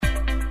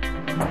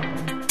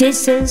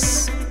This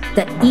is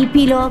the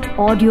Epilogue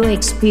Audio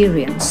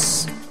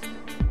Experience.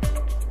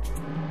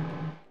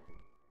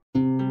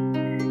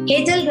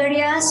 Hetal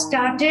Gadia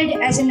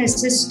started as an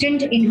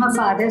assistant in her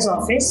father's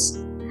office.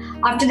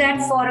 After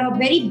that, for a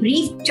very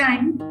brief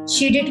time,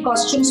 she did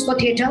costumes for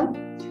theatre.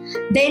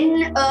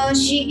 Then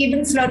she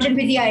even flirted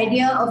with the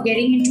idea of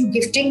getting into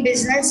gifting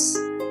business.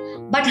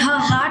 But her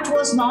heart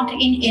was not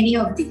in any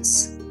of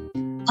these.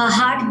 Her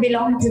heart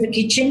belonged to the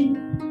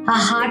kitchen.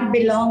 Her heart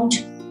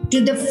belonged to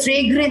the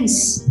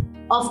fragrance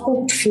of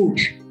cooked food,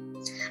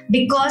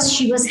 because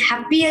she was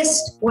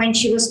happiest when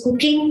she was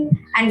cooking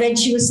and when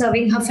she was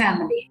serving her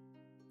family.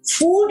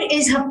 Food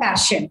is her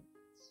passion,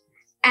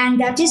 and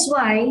that is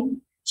why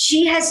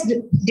she has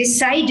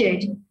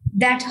decided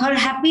that her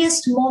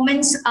happiest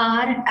moments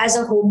are as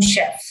a home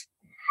chef.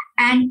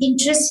 And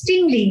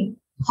interestingly,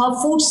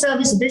 her food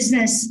service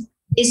business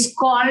is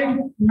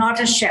called Not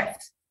a Chef.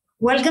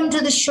 Welcome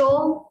to the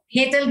show,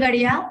 Hetal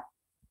Gadia.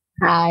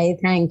 Hi,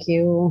 thank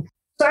you.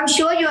 So I'm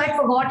sure you had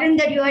forgotten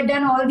that you had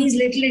done all these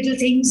little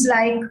things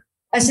like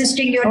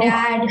assisting your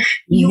dad.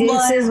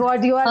 This is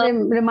what you are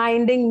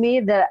reminding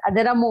me. There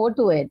are more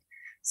to it.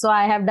 So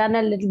I have done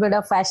a little bit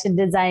of fashion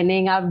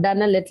designing. I've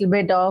done a little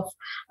bit of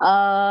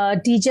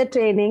teacher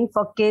training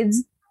for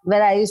kids,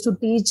 where I used to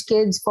teach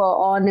kids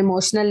on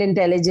emotional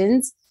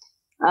intelligence.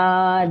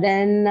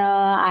 Then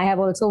I have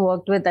also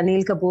worked with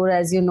Anil Kapoor,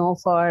 as you know,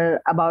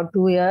 for about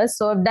 2 years.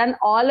 So I've done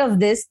all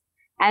of this.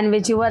 And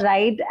which you were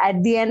right,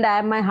 at the end,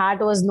 my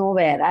heart was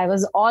nowhere. I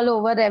was all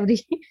over every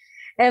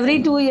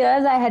 2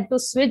 years. I had to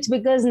switch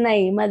because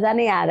nahi, maza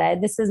nahi aa raha hai.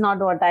 This is not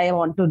what I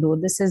want to do.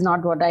 This is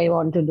not what I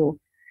want to do.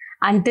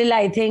 Until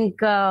I think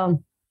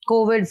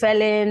COVID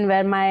fell in,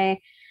 where my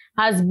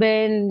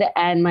husband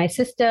and my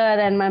sister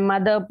and my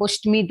mother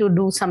pushed me to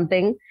do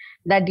something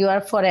that you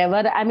are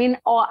forever. I mean,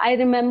 I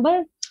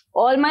remember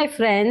all my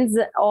friends,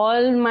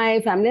 all my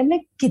family, I'm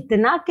like,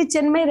 कितना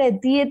kitchen में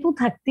रहती है, तू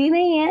थकती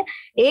नहीं है,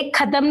 एक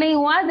खत्म नहीं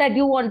हुआ that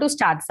you want to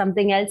start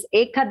something else,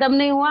 एक खत्म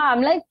नहीं हुआ,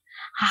 I'm like,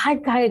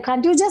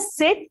 can't you just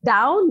sit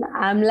down?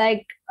 I'm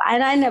like,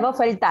 and I never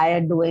felt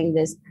tired doing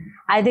this.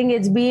 I think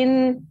it's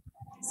been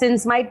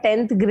since my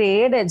 10th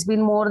grade, it's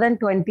been more than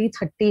 20,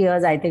 30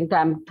 years. I think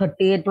I'm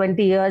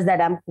 20 years that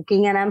I'm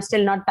cooking and I'm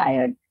still not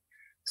tired.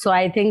 So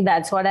I think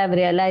that's what I've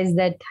realized,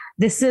 that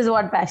this is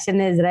what passion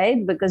is,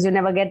 right? Because you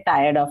never get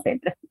tired of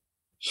it.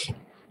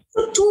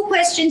 So 2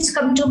 questions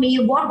come to me.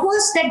 What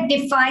was that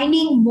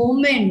defining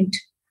moment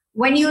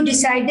when you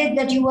decided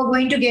that you were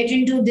going to get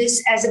into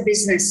this as a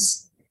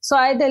business? So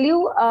I tell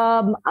you,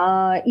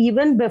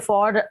 even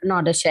before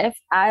Not a Chef,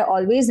 I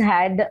always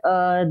had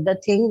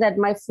the thing that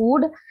my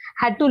food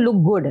had to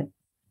look good.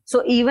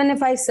 So even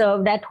if I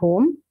served at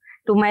home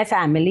to my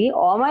family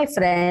or my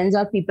friends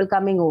or people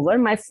coming over,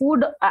 my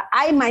food,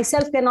 I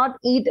myself cannot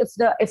eat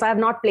if I have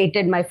not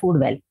plated my food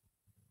well.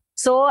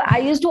 So I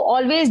used to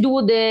always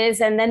do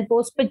this and then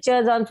post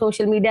pictures on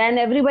social media, and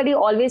everybody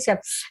always said,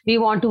 we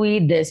want to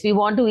eat this. We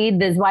want to eat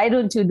this. Why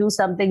don't you do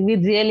something?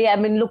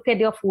 Look at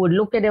your food.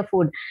 Look at your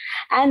food.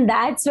 And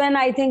that's when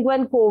I think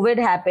when COVID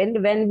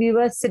happened, when we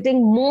were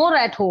sitting more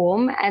at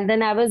home, and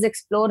then I was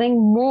exploring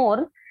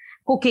more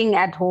cooking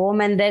at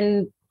home, and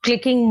then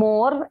clicking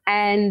more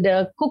and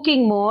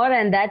cooking more.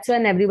 And that's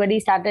when everybody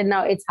started,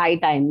 now it's high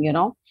time,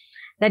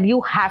 that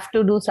you have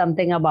to do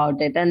something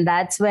about it. And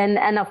that's when,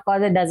 and of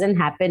course, it doesn't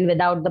happen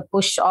without the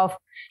push of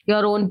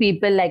your own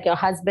people, like your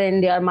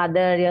husband, your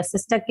mother, your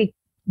sister.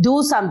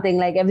 Do something,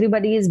 like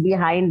everybody is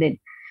behind it,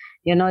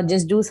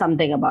 just do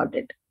something about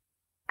it.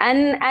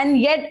 And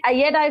yet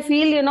I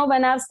feel,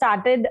 when I've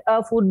started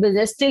a food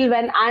business, still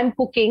when I'm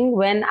cooking,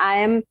 when I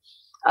am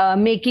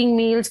making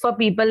meals for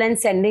people and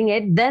sending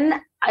it,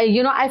 then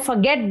I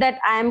forget that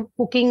I'm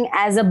cooking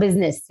as a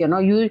business.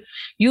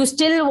 You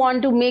still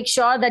want to make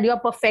sure that you're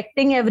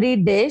perfecting every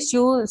dish.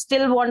 You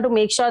still want to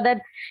make sure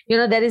that,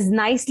 there is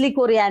nicely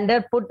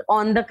coriander put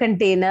on the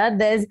container.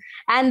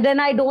 And then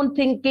I don't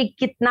think ki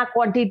kitna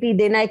quantity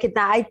dena hai, kitna.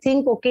 I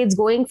think, okay, it's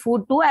going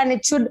food too, and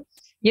it should,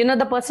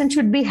 the person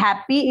should be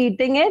happy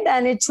eating it,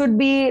 and it should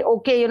be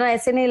okay.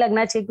 ऐसे नहीं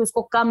लगना चाहिए कि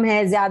उसको कम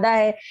है, ज़्यादा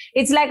है.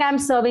 It's like I'm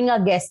serving a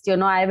guest.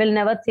 I will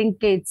never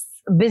think it's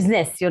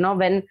business.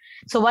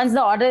 So once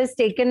the order is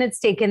taken, it's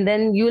taken.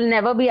 Then you'll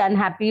never be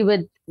unhappy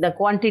with the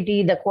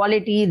quantity, the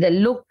quality, the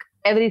look,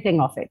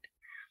 everything of it.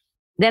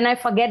 Then I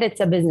forget it's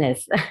a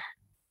business.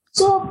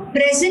 So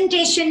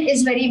presentation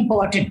is very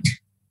important.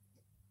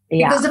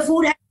 Yeah. Because the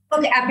food has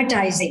to look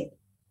appetizing.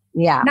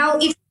 Yeah. Now,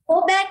 if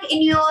go back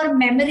in your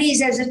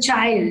memories as a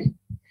child,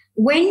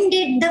 when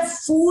did the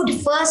food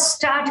first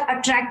start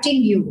attracting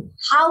you?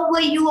 How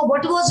were you?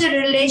 What was your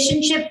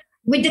relationship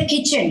with the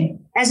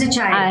kitchen as a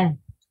child?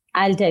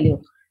 I'll tell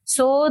you.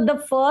 So the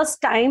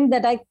first time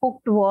that I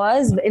cooked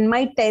was in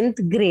my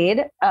 10th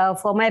grade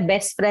for my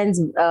best friend's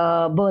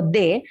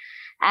birthday.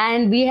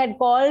 And we had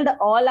called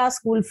all our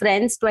school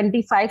friends,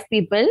 25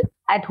 people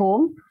at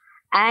home.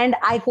 And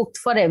I cooked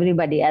for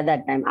everybody at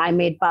that time. I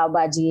made pav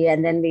bhaji,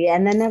 and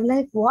then I'm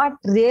like, what?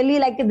 Really?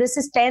 Like, this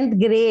is 10th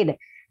grade.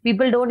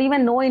 People don't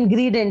even know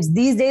ingredients.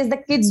 These days, the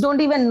kids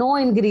don't even know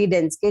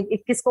ingredients.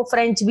 Kisko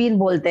French bean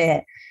bolte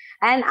hai.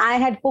 And I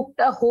had cooked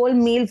a whole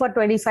meal for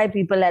 25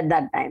 people at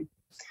that time.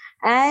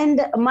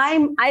 And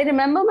I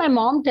remember my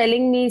mom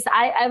telling me,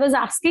 I was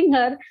asking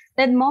her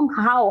that, Mom,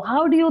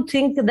 how do you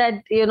think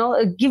that,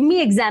 give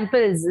me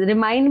examples,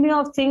 remind me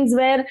of things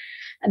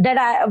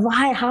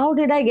how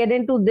did I get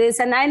into this?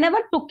 And I never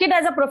took it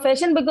as a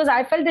profession because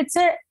I felt it's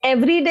a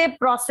everyday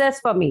process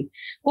for me.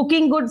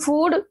 Cooking good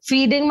food,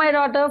 feeding my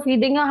daughter,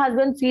 feeding her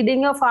husband,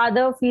 feeding her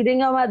father,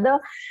 feeding her mother.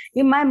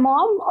 My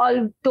mom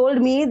all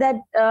told me that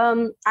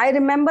I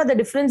remember the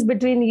difference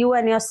between you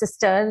and your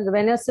sister.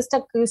 When your sister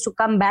used to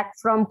come back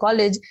from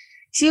college,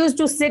 she used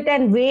to sit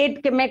and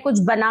wait कि मैं कुछ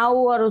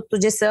बनाऊं और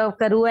तुझे serve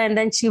करूं, and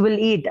then she will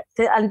eat.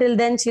 Until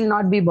then, she'll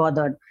not be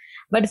bothered.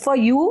 But for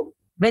you,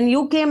 when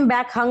you came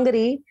back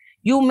hungry,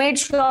 you made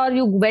sure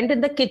you went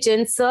in the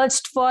kitchen,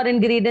 searched for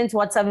ingredients,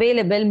 what's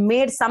available,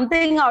 made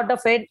something out of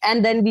it,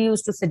 and then we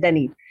used to sit and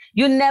eat.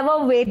 You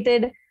never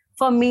waited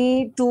for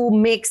me to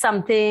make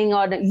something,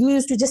 or you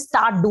used to just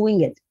start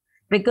doing it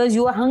because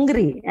you are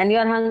hungry and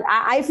you're hungry.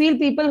 I feel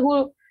people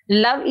who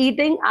love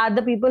eating are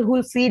the people who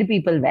will feed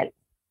people well.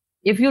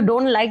 If you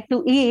don't like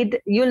to eat,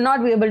 you'll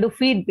not be able to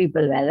feed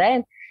people well,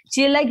 right?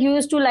 She you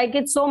used to like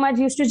it so much.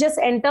 You used to just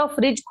enter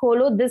fridge,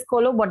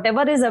 kholo,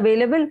 whatever is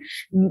available.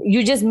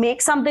 You just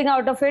make something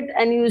out of it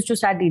and you used to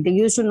start eating.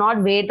 You used to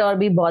not wait or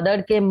be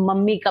bothered ke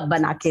mummy kab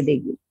bana ke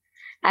degi.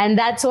 And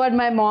that's what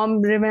my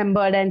mom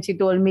remembered. And she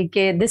told me,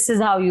 ke, this is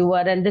how you were.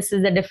 And this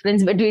is the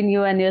difference between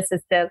you and your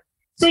sister.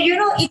 So,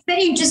 it's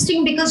very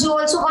interesting because you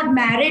also got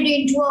married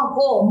into a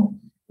home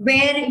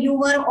where you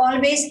were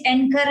always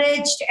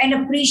encouraged and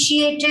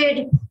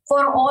appreciated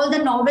for all the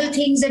novel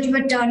things that you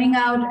were turning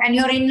out, and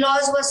your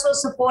in-laws were so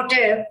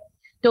supportive.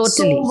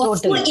 Totally.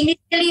 Was you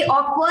initially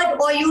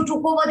awkward, or you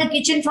took over the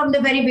kitchen from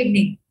the very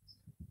beginning?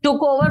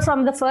 Took over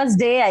from the first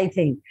day, I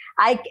think.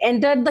 I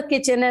entered the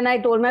kitchen and I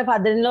told my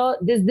father-in-law,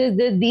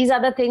 these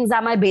are the things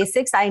are my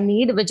basics I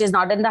need, which is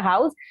not in the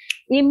house.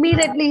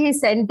 Immediately he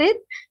sent it,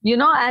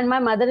 and my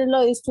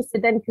mother-in-law used to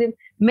sit and scream,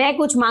 मैं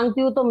कुछ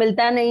मांगती हूँ तो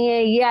मिलता नहीं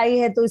है, ये आई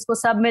है तो इसको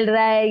सब मिल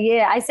रहा है,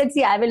 ये. I said,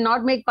 see, I will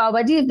not make pav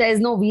bhaji if there is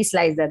no V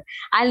slicer.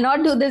 I'll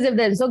not do this if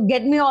there is. So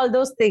get me all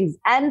those things.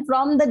 And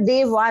from the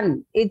day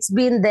one, it's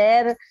been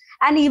there.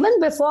 And even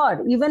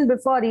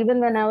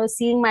when I was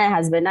seeing my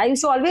husband, I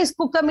used to always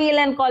cook a meal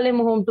and call him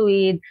home to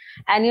eat.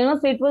 And,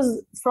 so it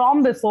was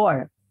from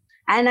before.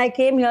 And I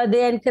came here,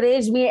 they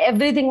encouraged me.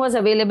 Everything was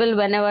available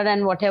whenever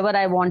and whatever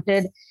I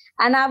wanted.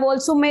 And I've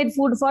also made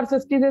food for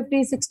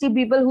 50, 60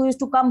 people who used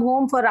to come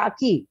home for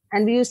Rakhi.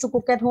 And we used to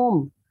cook at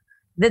home.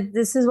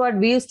 This is what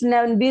we used to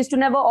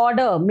never,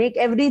 order, make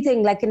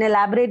everything like an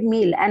elaborate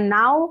meal. And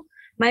now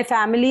my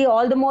family,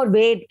 all the more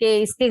wait,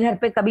 ke iske ghar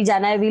pe kabhi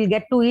jana hai, we'll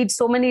get to eat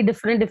so many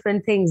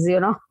different things,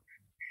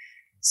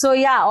 So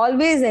yeah,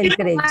 always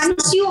encourage.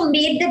 Once you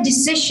made the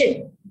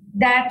decision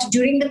that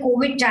during the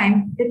COVID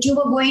time that you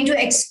were going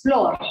to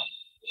explore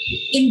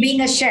in being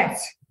a chef,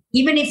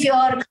 even if your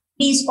company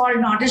is called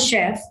Not a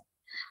Chef,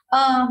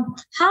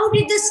 how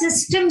did the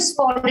systems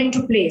fall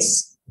into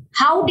place?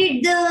 How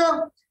did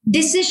the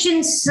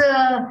decisions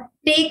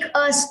take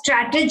a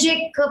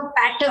strategic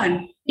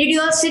pattern? Did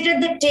you all sit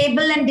at the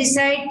table and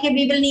decide, okay,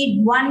 we will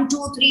need 1,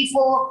 2, 3,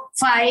 4,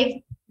 5?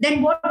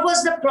 Then what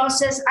was the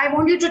process? I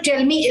want you to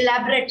tell me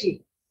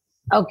elaborately.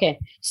 Okay.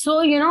 So,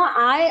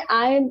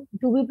 I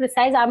to be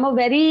precise, I'm a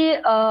very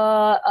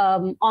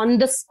on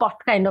the spot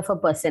kind of a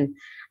person.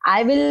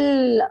 I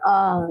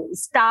will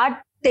start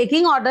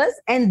taking orders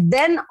and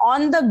then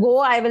on the go,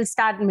 I will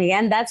start me.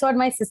 And that's what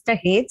my sister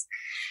hates.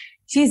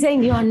 She's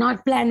saying, you're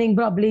not planning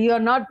properly.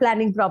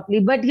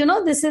 But,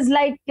 this is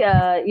like,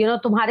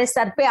 tumhare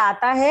sar pe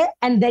aata hai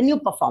and then you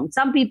perform.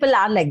 Some people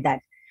are like that.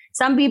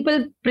 Some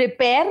people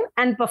prepare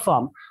and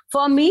perform.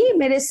 For me,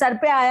 mere sar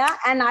pe aaya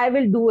and I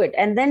will do it.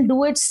 And then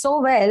do it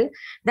so well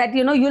that,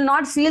 you'll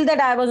not feel that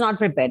I was not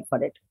prepared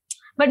for it.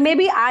 But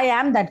maybe I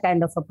am that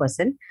kind of a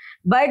person.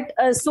 But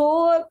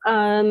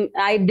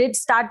I did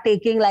start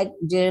taking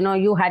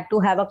you had to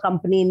have a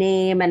company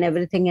name and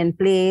everything in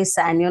place.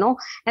 And,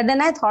 and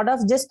then I thought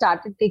of just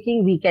started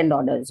taking weekend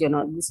orders,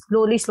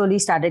 slowly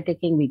started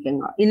taking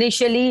weekend orders.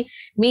 Initially,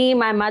 me,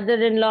 my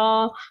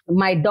mother-in-law,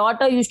 my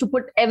daughter used to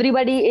put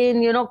everybody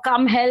in,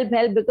 come help,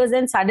 because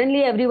then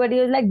suddenly everybody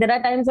was like, there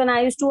are times when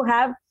I used to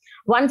have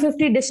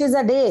 150 dishes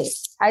a day.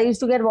 I used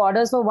to get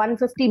orders for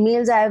 150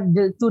 meals I have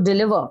to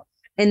deliver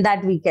in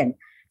that weekend.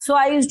 So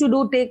I used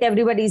to take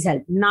everybody's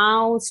help.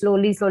 Now,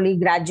 slowly,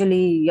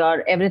 gradually,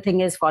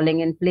 everything is falling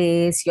in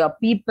place. Your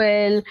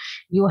people,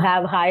 you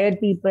have hired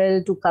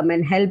people to come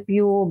and help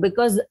you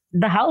because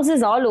the house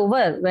is all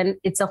over when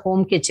it's a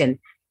home kitchen.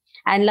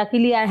 And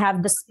luckily, I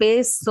have the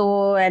space,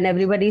 and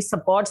everybody's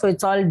support. So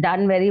it's all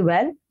done very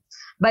well.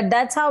 But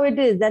that's how it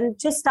is. Then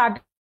just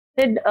started,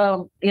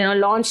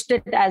 launched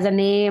it as a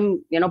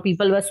name.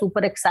 People were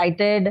super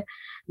excited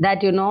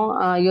that,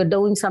 you're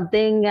doing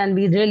something and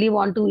we really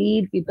want to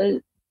eat. People,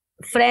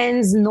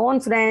 friends, known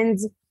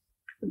friends,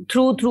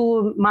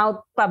 through mouth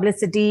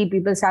publicity,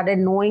 people started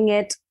knowing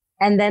it.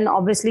 And then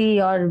obviously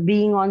your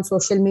being on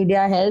social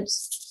media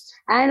helps.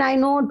 And I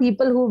know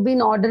people who've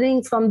been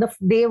ordering from the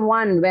day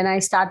one when I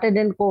started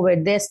in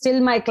COVID. They're still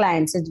my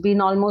clients. It's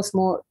been almost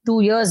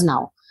 2 years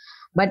now.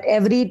 But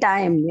every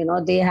time,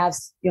 they have,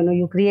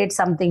 you create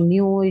something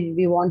new.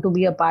 We want to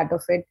be a part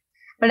of it.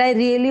 But I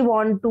really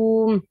want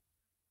to,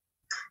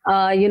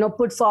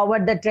 put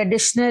forward the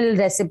traditional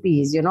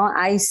recipes.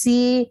 I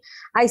see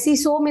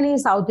so many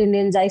South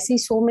Indians. I see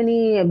so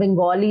many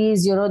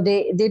Bengalis.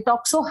 They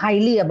talk so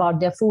highly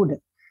about their food.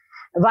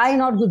 Why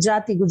not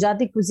Gujarati?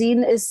 Gujarati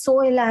cuisine is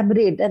so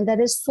elaborate and there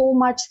is so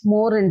much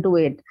more into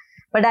it.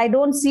 But I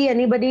don't see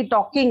anybody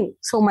talking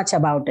so much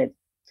about it.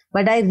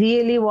 But I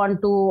really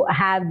want to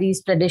have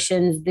these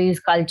traditions,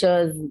 these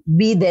cultures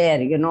be there,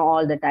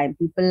 all the time.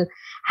 People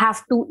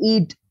have to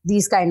eat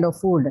these kind of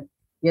food,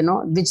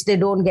 which they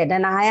don't get.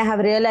 And I have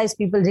realized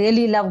people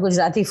really love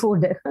Gujarati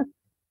food.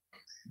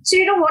 So,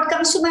 what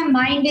comes to my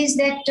mind is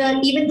that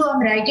even though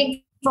I'm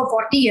writing for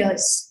 40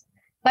 years,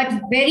 but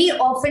very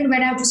often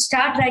when I have to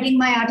start writing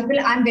my article,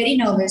 I'm very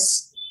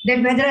nervous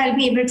that whether I'll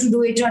be able to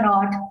do it or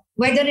not,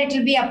 whether it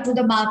will be up to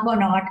the mark or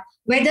not,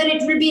 whether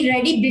it will be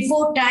ready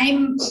before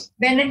time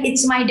when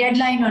it's my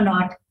deadline or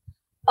not.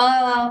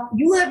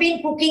 You have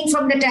been cooking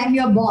from the time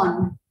you're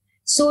born.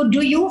 So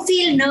do you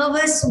feel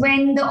nervous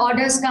when the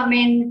orders come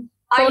in?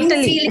 Are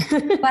Totally. you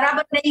feeling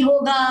barabar nahi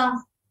hoga?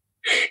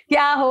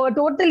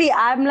 Totally.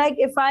 I'm like,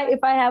 if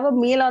I have a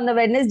meal on the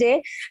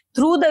Wednesday,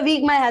 through the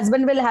week, my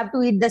husband will have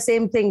to eat the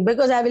same thing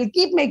because I will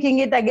keep making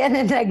it again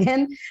and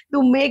again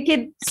to make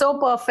it so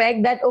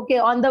perfect that, okay,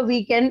 on the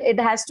weekend, it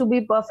has to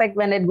be perfect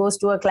when it goes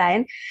to a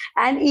client.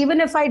 And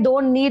even if I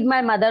don't need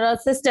my mother or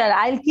sister,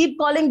 I'll keep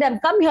calling them,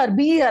 come here,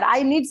 be here.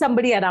 I need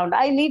somebody around.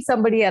 I need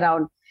somebody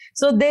around.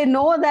 So they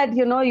know that,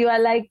 you are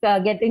like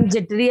getting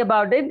jittery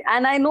about it.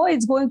 And I know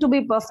it's going to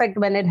be perfect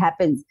when it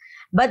happens.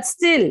 But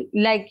still,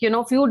 like,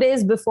 few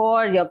days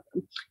before,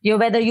 you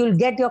whether you'll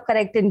get your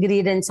correct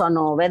ingredients or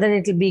no, whether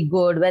it will be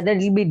good, whether it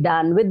will be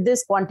done with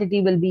this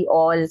quantity will be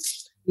all,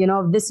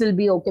 this will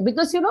be okay.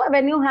 Because,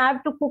 when you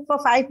have to cook for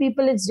 5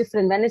 people, it's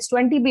different. When it's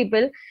 20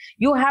 people,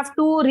 you have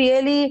to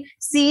really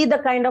see the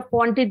kind of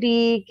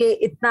quantity.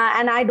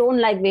 And I don't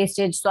like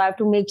wastage. So I have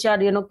to make sure,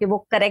 कि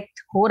वो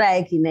correct हो रहा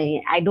है कि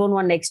नहीं. I don't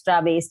want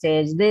extra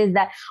wastage. This,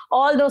 that,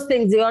 all those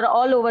things. You're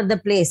all over the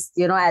place,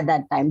 at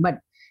that time. But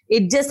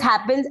it just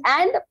happens.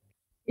 And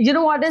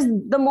what is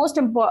the most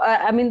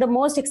important? The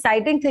most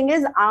exciting thing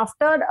is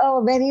after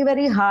a very,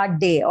 very hard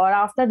day or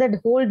after that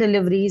whole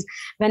deliveries,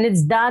 when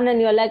it's done and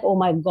you're like, oh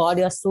my God,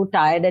 you're so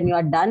tired and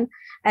you're done.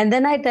 And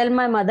then I tell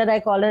my mother, I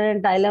call her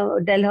and tell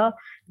her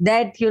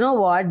that,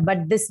 what,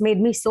 but this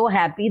made me so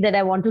happy that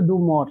I want to do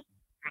more.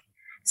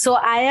 So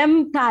I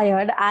am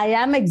tired. I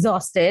am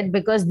exhausted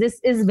because this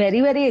is very,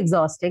 very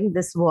exhausting.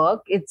 This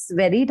work, it's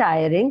very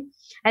tiring.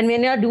 And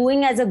when you're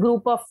doing as a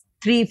group of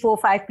 3, 4,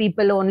 5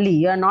 people only.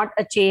 You're not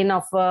a chain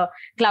of a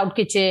cloud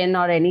kitchen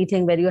or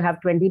anything where you have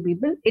 20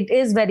 people. It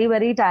is very,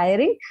 very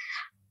tiring.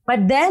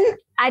 But then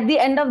at the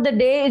end of the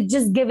day, it's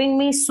just giving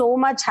me so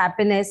much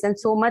happiness and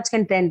so much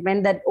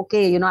contentment that,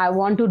 okay, I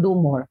want to do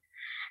more.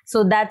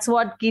 So that's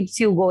what keeps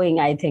you going,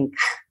 I think.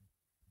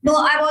 No,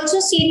 I've also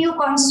seen you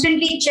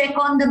constantly check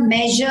on the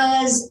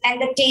measures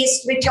and the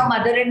taste with your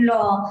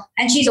mother-in-law.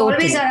 And she's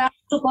always around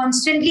to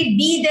constantly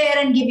be there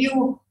and give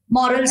you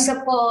moral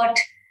support.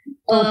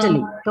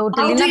 Totally.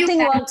 Nothing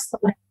works.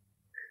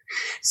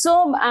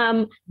 So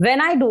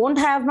when I don't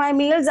have my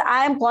meals,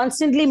 I am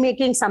constantly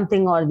making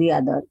something or the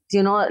other.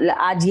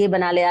 Aaj ye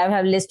bana le. I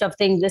have a list of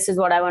things. This is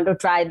what I want to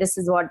try. This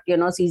is what,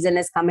 season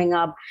is coming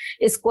up.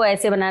 Isko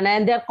aise banana.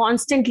 And they're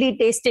constantly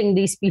tasting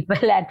these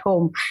people at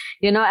home,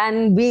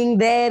 and being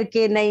there,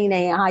 ke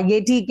nahi, haan,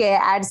 ye theek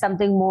hai, add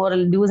something more,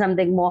 do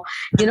something more.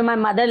 My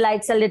mother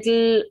likes a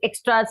little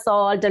extra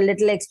salt, a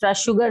little extra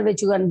sugar,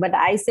 but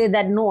I say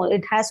that no,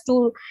 it has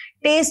to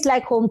taste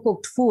like home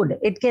cooked food.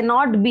 It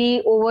cannot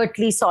be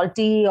overtly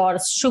salty or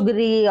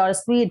sugary or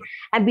sweet.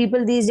 And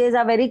people these days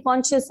are very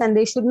conscious and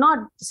they should not.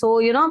 So,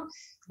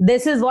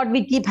 this is what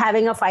we keep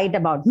having a fight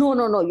about. No,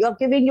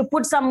 you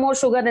put some more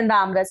sugar in the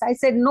amras. I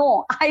said,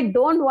 no, I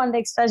don't want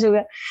extra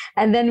sugar.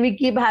 And then we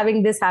keep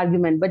having this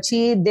argument. But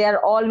they're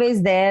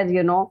always there,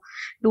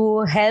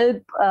 to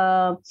help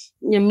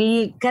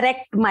me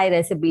correct my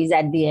recipes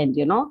at the end,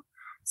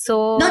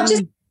 So not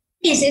just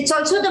it's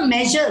also the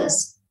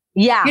measures.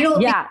 Yeah.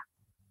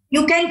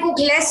 You can cook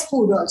less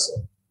food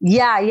also.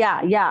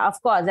 Yeah,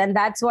 of course. And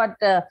that's what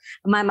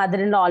my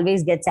mother-in-law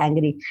always gets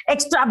angry.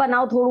 Extra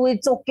banao thodu,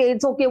 it's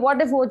okay.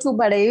 What if ochu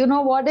pade?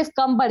 What if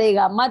kam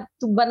padega? Mat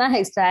bana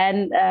extra.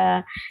 And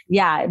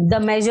the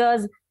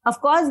measures, of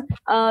course.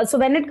 So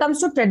when it comes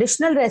to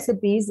traditional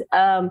recipes,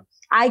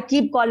 I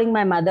keep calling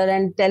my mother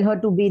and tell her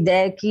to be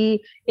there.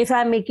 Ki if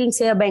I'm making,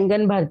 say, a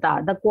bengan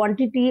bharta, the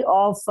quantity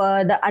of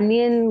the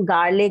onion,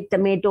 garlic,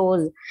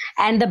 tomatoes,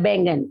 and the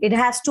bengan, it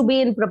has to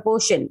be in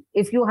proportion.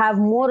 If you have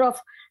more of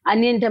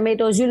onion,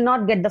 tomatoes, you'll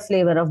not get the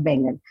flavor of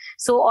Bengal.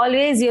 So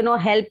always,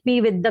 help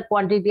me with the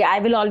quantity. I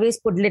will always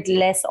put little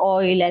less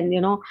oil, and,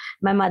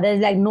 my mother is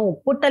like,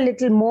 no, put a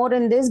little more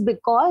in this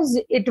because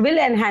it will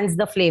enhance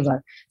the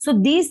flavor. So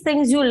these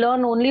things you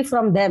learn only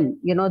from them,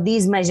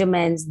 these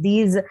measurements,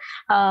 these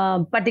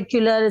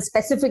particular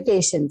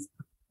specifications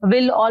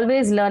will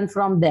always learn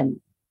from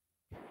them.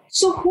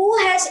 So who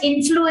has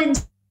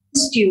influenced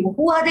you?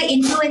 Who are the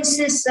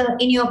influences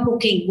in your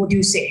cooking, would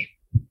you say?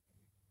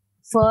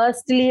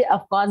 Firstly,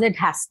 of course, it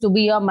has to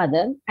be your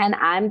mother. And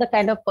I'm the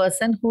kind of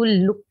person who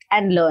look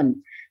and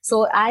learn.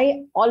 So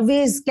I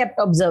always kept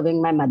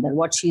observing my mother,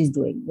 what she's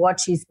doing, what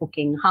she's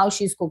cooking, how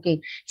she's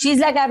cooking. She's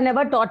like, I've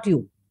never taught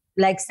you,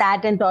 like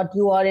sat and taught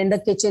you, or in the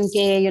kitchen,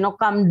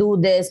 come do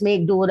this,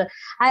 do that.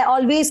 I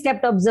always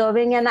kept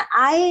observing, and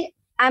I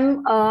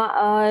am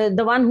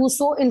the one who's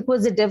so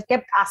inquisitive,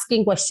 kept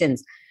asking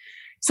questions.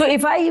 So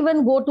if I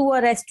even go to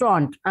a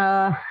restaurant,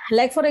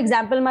 like for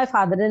example, my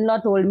father-in-law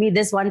told me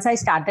this once I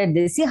started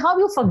this. See how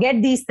you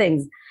forget these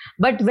things.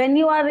 But when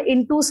you are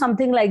into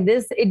something like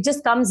this, it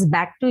just comes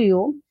back to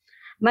you.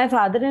 My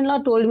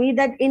father-in-law told me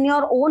that in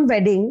your own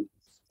wedding,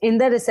 in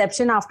the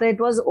reception, after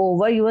it was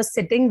over, you were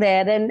sitting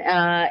there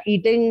and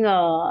eating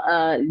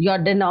your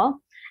dinner,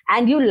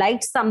 and you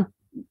liked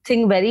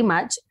something very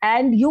much.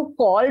 And you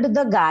called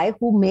the guy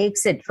who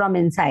makes it from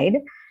inside,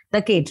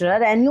 the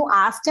caterer, and you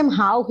asked him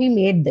how he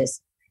made this.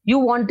 You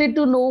wanted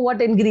to know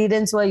what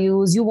ingredients were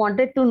used. You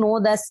wanted to know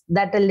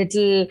that a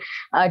little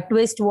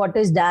twist what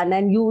is done.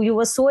 And you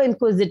were so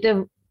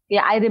inquisitive.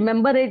 Yeah, I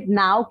remember it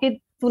now कि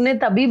तूने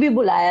तभी भी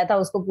बुलाया था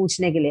उसको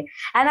पूछने के लिए.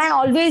 And I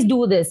always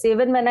do this,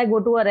 even when I go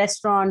to a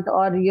restaurant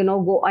or,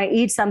 I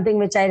eat something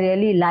which I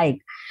really like.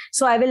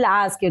 So I will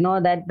ask,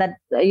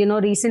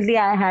 recently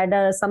I had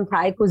some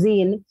Thai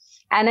cuisine.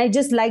 And I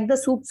just liked the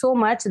soup so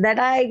much that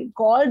I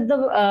called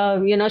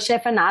the,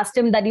 chef and asked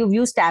him that you've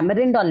used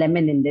tamarind or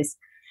lemon in this.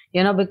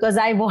 Because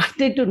I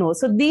wanted to know.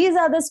 So these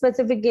are the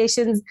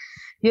specifications,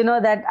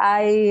 that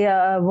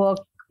I work,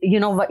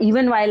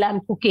 even while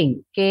I'm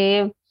cooking.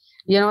 Okay,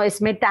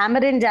 इसमें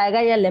tamarind जाएगा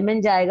या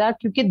lemon जाएगा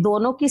क्योंकि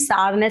दोनों की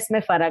sourness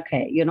में फर्क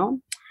है.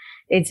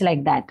 It's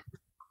like that.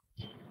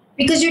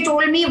 Because you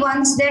told me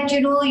once that,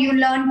 you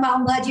learned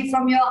pav bhaji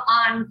from your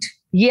aunt.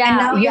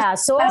 Yeah.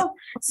 So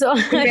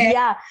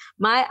yeah,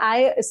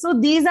 so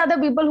these are the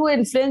people who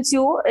influence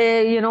you.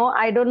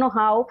 I don't know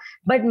how,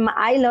 but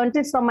I learned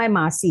it from my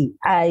Masi.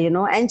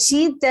 And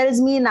she tells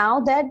me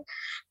now that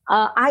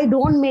I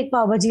don't make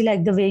pav bhaji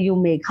like the way you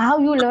make. How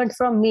you learned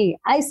from me?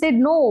 I said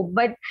no,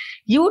 but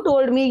you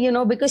told me,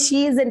 because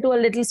she is into a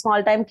little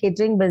small time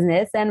catering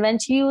business, and when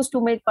she used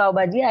to make pav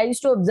bhaji, I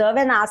used to observe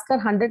and ask her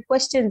 100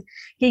 questions.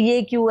 कि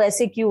ये क्यों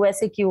ऐसे क्यों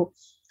ऐसे क्यों.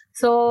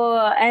 So,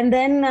 and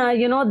then,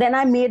 then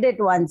I made it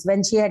once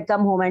when she had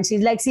come home, and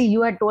she's like, see,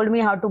 you had told me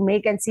how to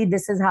make, and see,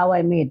 this is how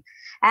I made.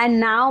 And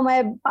now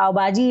my pav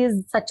bhaji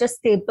is such a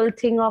staple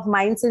thing of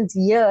mine since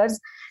years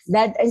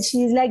and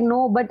she's like,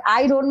 no, but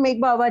I don't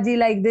make pav bhaji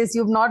like this.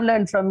 You've not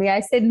learned from me. I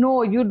said,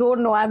 no, you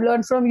don't know. I've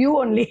learned from you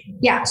only.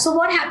 Yeah. So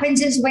what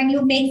happens is when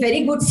you make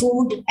very good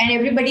food and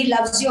everybody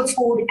loves your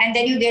food, and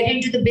then you get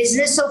into the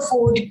business of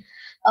food,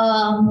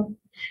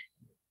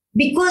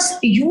 because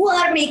you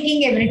are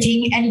making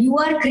everything and you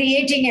are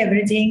creating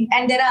everything,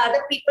 and there are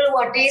other people who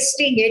are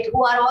tasting it,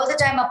 who are all the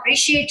time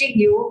appreciating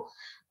you,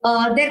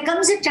 there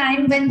comes a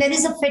time when there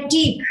is a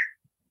fatigue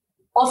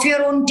of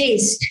your own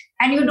taste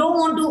and you don't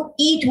want to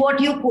eat what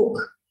you cook.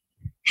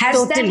 Has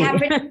totally.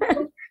 That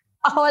happened?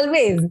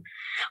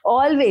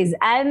 Always.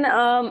 And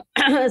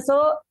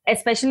so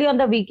especially on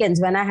the weekends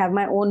when I have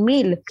my own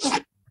meal,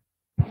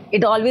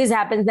 it always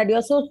happens that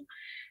you're so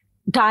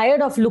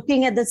tired of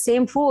looking at the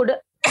same food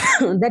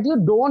that you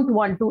don't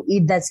want to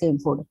eat that same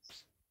food,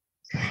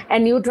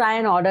 and you try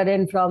and order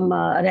in from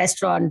a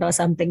restaurant or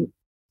something,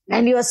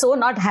 and you are so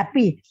not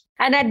happy,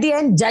 and at the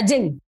end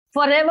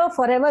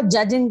forever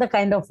judging the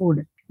kind of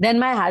food. Then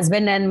my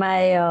husband and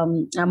my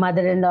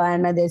mother-in-law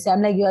and they say,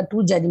 I'm like, you are too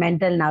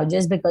judgmental now.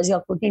 Just because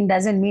you're cooking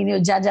doesn't mean you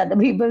judge other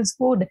people's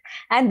food.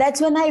 And that's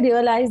when I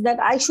realized that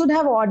I should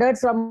have ordered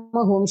from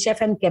a home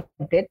chef and kept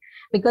it,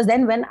 because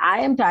then when I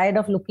am tired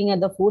of looking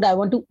at the food, I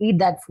want to eat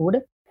that food.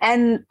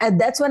 And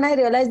that's when I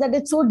realized that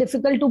it's so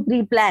difficult to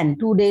pre-plan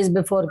 2 days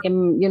before.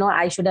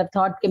 I should have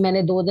thought कि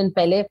मैंने 2 दिन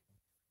पहले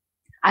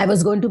I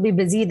was going to be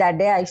busy that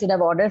day. I should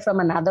have ordered from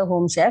another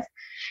home chef,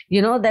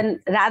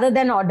 then rather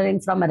than ordering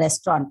from a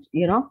restaurant,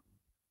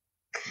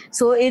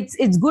 So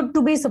it's good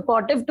to be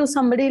supportive to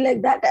somebody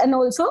like that. And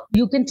also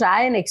you can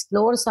try and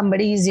explore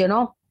somebody's,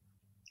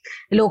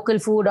 local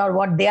food or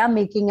what they are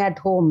making at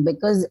home,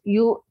 because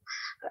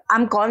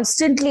I'm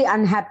constantly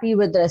unhappy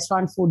with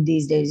restaurant food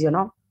these days,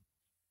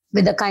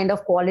 with the kind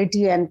of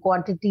quality and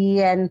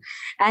quantity and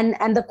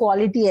the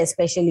quality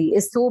especially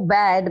is so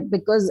bad,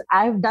 because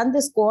I've done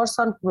this course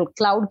on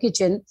cloud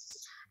kitchen,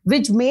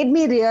 which made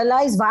me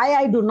realize why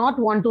I do not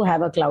want to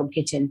have a cloud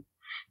kitchen,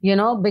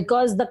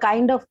 because the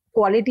kind of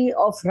quality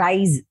of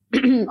rice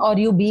or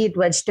you be it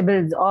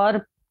vegetables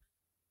or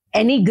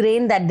any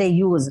grain that they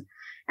use,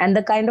 and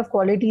the kind of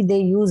quality they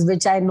use,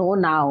 which I know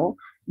now,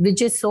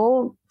 which is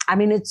so I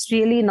mean, it's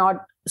really not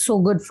so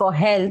good for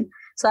health.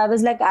 So I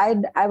was like,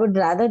 I would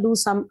rather do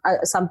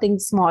something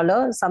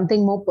smaller,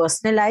 something more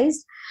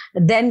personalized,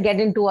 than get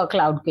into a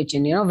cloud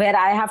kitchen, where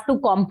I have to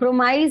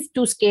compromise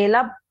to scale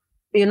up.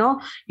 You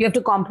have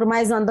to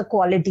compromise on the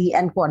quality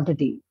and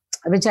quantity,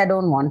 which I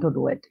don't want to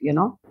do it.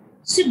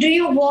 So do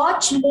you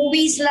watch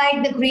movies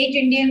like The Great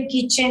Indian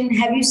Kitchen?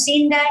 Have you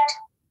seen that?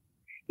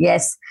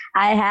 Yes,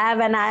 I have,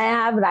 and I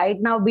have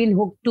right now been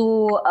hooked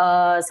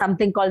to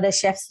something called The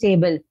Chef's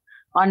Table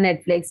on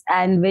Netflix,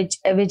 and which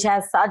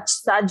has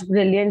such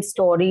brilliant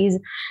stories.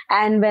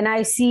 And when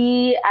I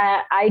see,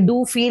 I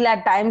do feel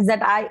at times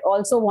that I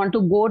also want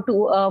to go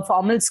to a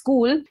formal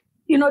school,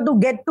 to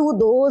get to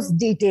those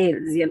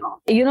details.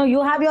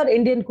 You have your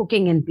Indian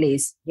cooking in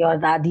place. Your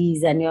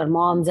dadis and your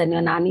moms and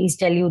your nannies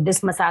tell you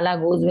this masala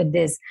goes with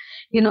this.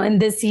 In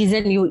this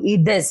season you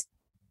eat this.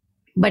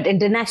 But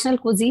international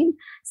cuisine,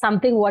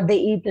 something what they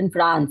eat in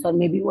France, or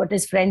maybe what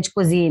is French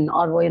cuisine,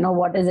 or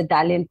what is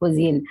Italian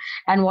cuisine,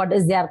 and what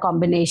is their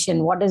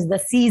combination, what is the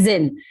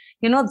season,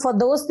 for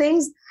those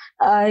things.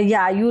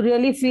 You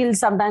really feel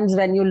sometimes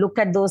when you look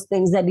at those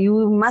things that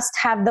you must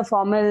have the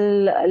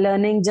formal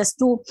learning just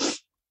to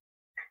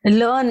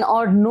learn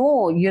or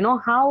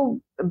know, how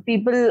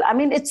people, I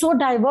mean, it's so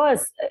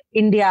diverse,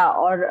 India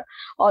or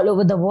all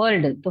over the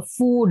world, the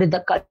food, the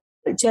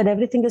culture,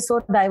 everything is so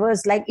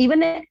diverse. Like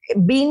even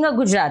being a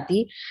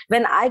Gujarati,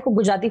 when I cook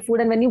Gujarati food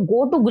and when you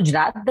go to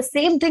Gujarat, the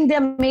same thing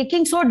they're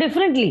making so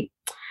differently.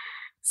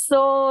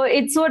 So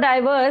it's so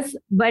diverse.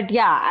 But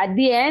yeah, at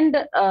the end,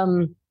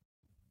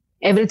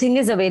 everything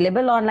is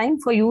available online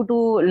for you to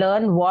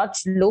learn,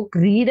 watch, look,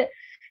 read.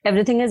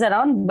 Everything is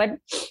around. But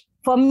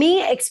for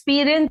me,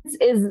 experience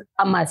is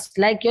a must.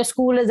 Like your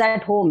school is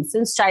at home.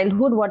 Since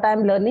childhood, what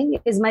I'm learning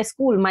is my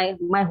school.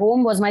 My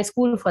home was my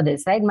school for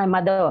this, right? My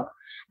mother,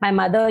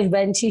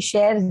 when she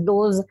shares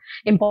those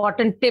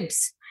important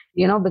tips,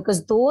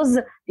 because those,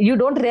 you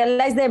don't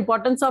realize the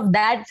importance of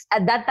that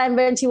at that time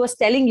when she was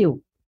telling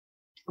you,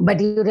 but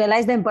you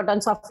realize the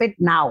importance of it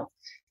now,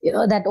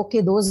 that,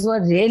 okay, those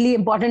were really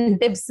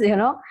important tips,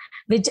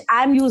 which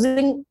I'm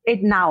using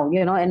it now,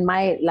 in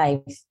my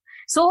life.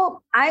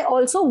 So I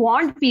also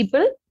want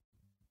people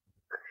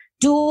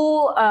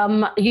to,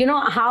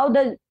 how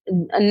the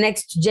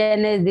next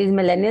gen is, these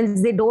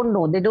millennials, they don't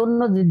know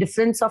the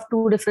difference of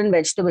two different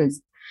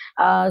vegetables.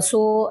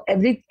 So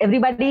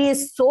everybody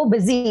is so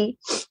busy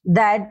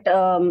that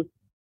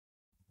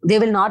they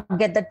will not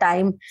get the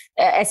time.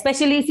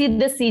 Especially, see,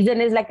 this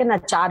season is like an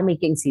achar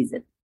making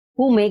season.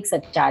 Who makes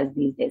achars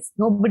these days?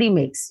 Nobody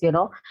makes,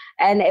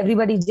 and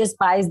everybody just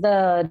buys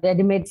the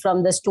ready-made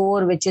from the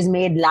store, which is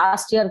made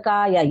last year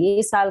ka, ya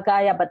ye saal ka,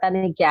 ya pata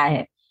nahi kya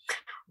hai.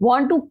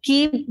 Want to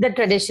keep the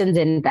traditions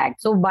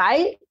intact. So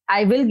I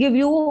will give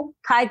you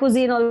Thai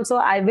cuisine also.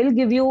 I will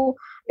give you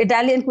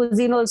Italian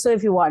cuisine also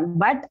if you want,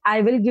 but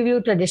I will give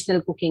you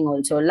traditional cooking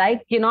also.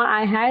 Like,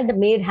 I had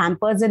made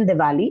hampers in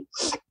Diwali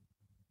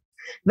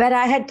where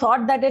I had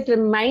thought that it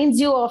reminds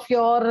you of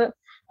your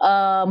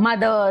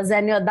mothers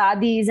and your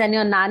dadis and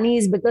your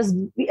nannies, because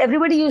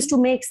everybody used to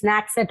make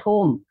snacks at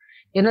home.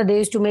 They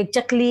used to make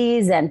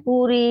chaklis and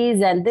puris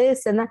and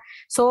this and that.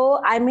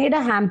 So I made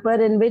a hamper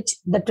in which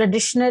the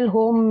traditional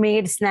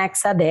homemade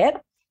snacks are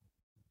there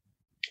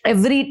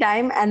every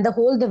time. And the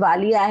whole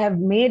Diwali, I have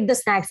made the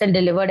snacks and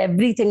delivered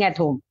everything at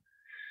home.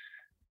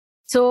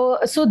 So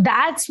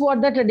that's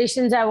what the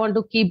traditions I want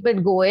to keep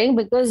it going,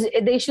 because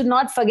they should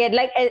not forget,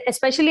 like,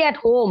 especially at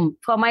home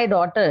for my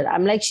daughter.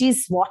 I'm like,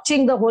 she's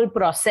watching the whole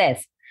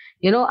process.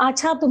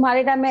 अच्छा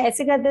तुम्हारे time में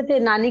ऐसे करते थे,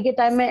 नानी के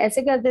time में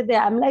ऐसे करते थे.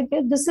 I'm like,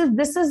 this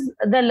is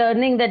the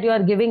learning that you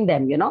are giving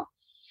them,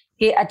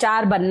 कि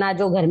अचार बनना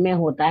जो घर में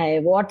होता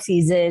है, what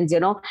seasons,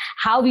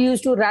 how we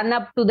used to run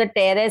up to the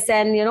terrace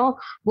and,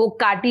 वो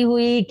काटी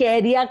हुई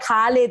कैरियां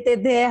खा लेते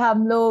थे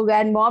हम लोग,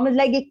 and mom is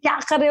like, ये क्या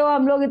कर रहे हो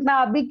हम लोग इतना,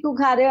 अभी क्यों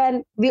खा रहे हो?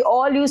 And we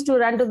all used to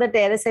run to the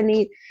terrace and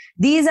eat.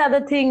 These are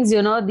the things,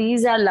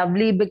 these are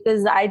lovely,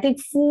 because I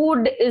think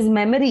food is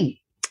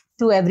memory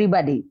to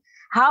everybody.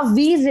 How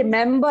we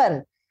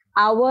remember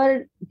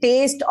our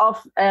taste of,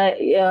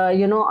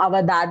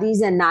 our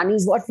dadis and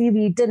nannies, what we've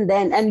eaten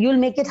then, and you'll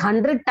make it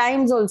 100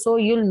 times also,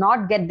 you'll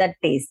not get that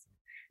taste,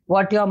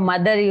 what your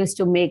mother used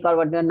to make or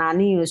what your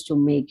nanny used to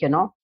make,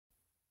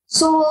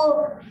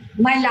 So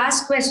my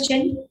last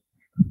question,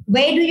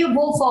 where do you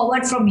go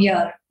forward from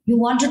here? You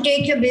want to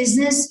take your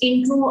business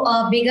into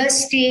a bigger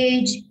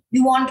stage?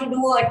 You want to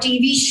do a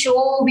TV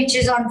show which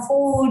is on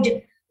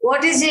food?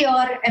 What is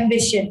your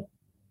ambition?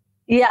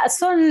 Yeah,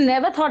 so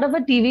never thought of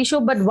a TV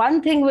show, but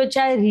one thing which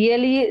I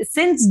really,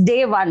 since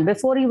day one,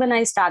 before even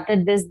I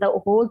started this, the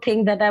whole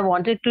thing that I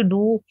wanted to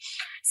do,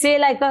 say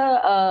like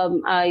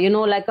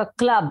like a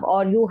club,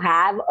 or you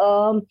have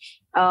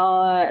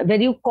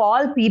where you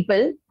call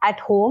people at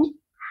home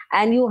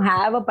and you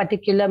have a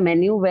particular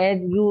menu where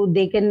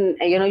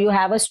you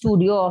have a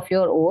studio of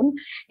your own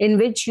in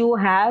which you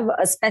have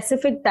a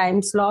specific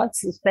time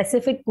slots,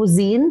 specific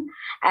cuisine,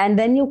 and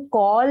then you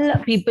call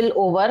people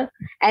over,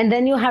 and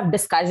then you have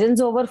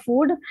discussions over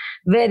food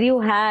where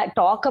you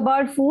talk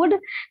about food,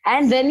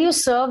 and when you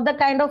serve the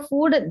kind of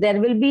food, there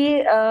will be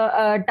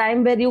a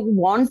time where you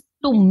want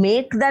to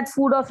make that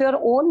food of your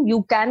own.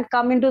 You can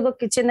come into the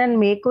kitchen and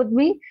make with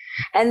me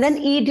and then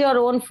eat your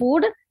own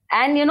food.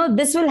 And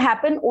this will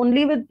happen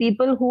only with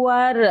people who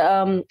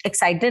are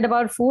excited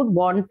about food,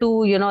 want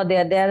to,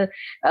 they're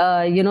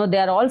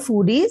all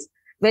foodies,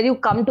 where you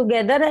come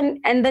together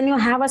and then you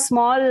have a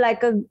small,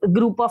 like a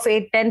group of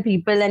 8-10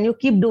 people, and you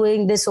keep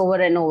doing this over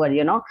and over,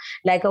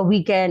 like a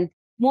weekend,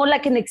 more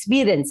like an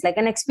experience, like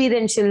an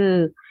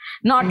experiential,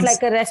 not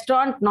like a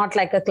restaurant, not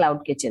like a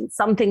cloud kitchen,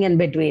 something in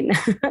between.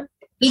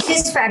 It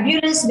is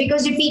fabulous,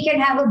 because if we can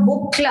have a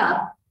book club,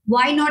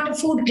 why not a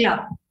food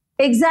club?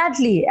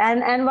 Exactly.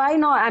 And why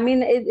not? I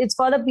mean, it's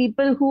for the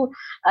people who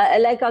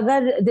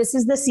agar this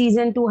is the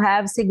season to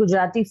have, say,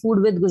 Gujarati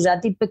food with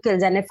Gujarati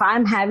pickles. And if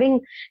I'm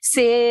having,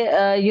 say,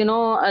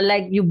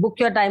 like you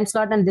book your time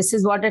slot and this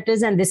is what it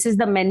is and this is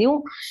the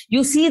menu,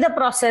 you see the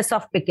process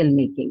of pickle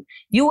making.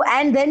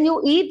 And then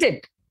you eat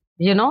it,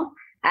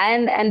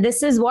 And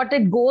this is what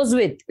it goes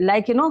with.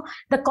 Like,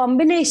 the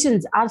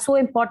combinations are so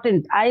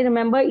important. I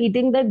remember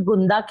eating that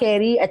Gunda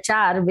Keri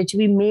achar, which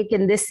we make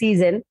in this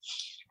season,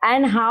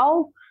 and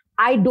how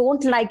I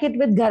don't like it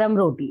with garam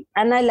roti,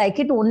 and I like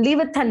it only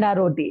with thanda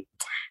roti.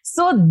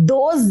 So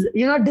those,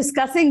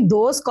 discussing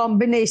those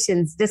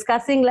combinations,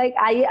 discussing like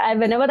I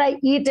whenever I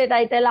eat it,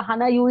 I tell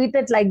Ahana, you eat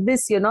it like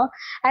this,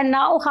 and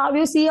now how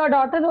you see your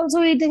daughter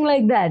also eating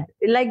like that,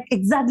 like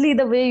exactly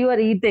the way you are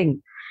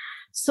eating.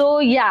 So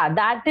yeah,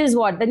 that is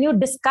what. Then you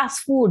discuss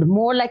food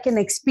more like an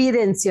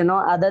experience,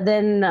 other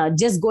than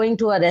just going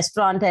to a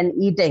restaurant and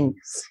eating.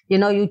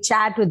 You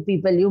chat with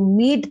people, you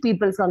meet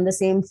people from the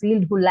same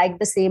field who like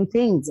the same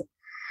things,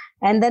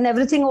 and then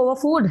everything over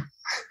food.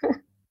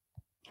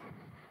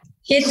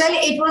 Hetal,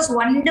 it was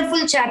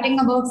wonderful chatting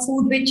about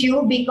food with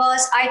you,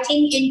 because I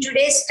think in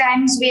today's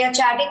times we are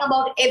chatting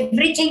about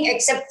everything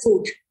except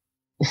food.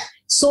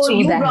 So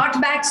you brought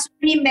back so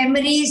many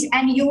memories,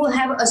 and you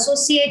have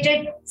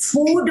associated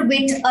food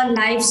with a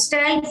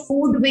lifestyle,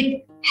 food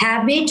with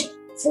habit,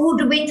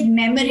 food with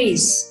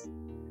memories.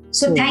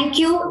 So thank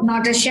you,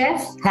 Not a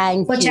Chef.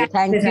 Thank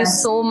you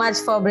so much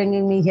for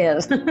bringing me here.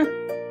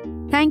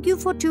 Thank you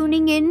for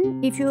tuning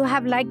in. If you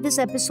have liked this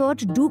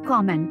episode, do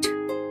comment.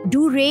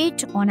 Do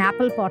rate on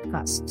Apple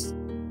Podcasts.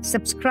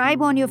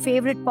 Subscribe on your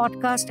favorite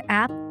podcast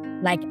app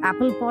like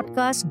Apple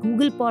Podcasts,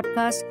 Google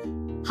Podcasts,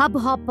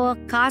 Hubhopper,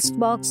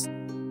 Castbox,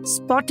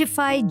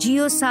 Spotify,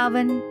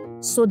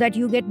 JioSaavn, so that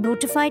you get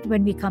notified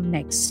when we come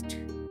next.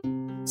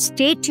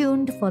 Stay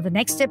tuned for the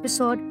next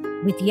episode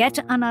with yet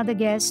another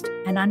guest,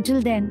 and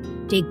until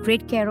then, take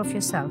great care of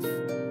yourself.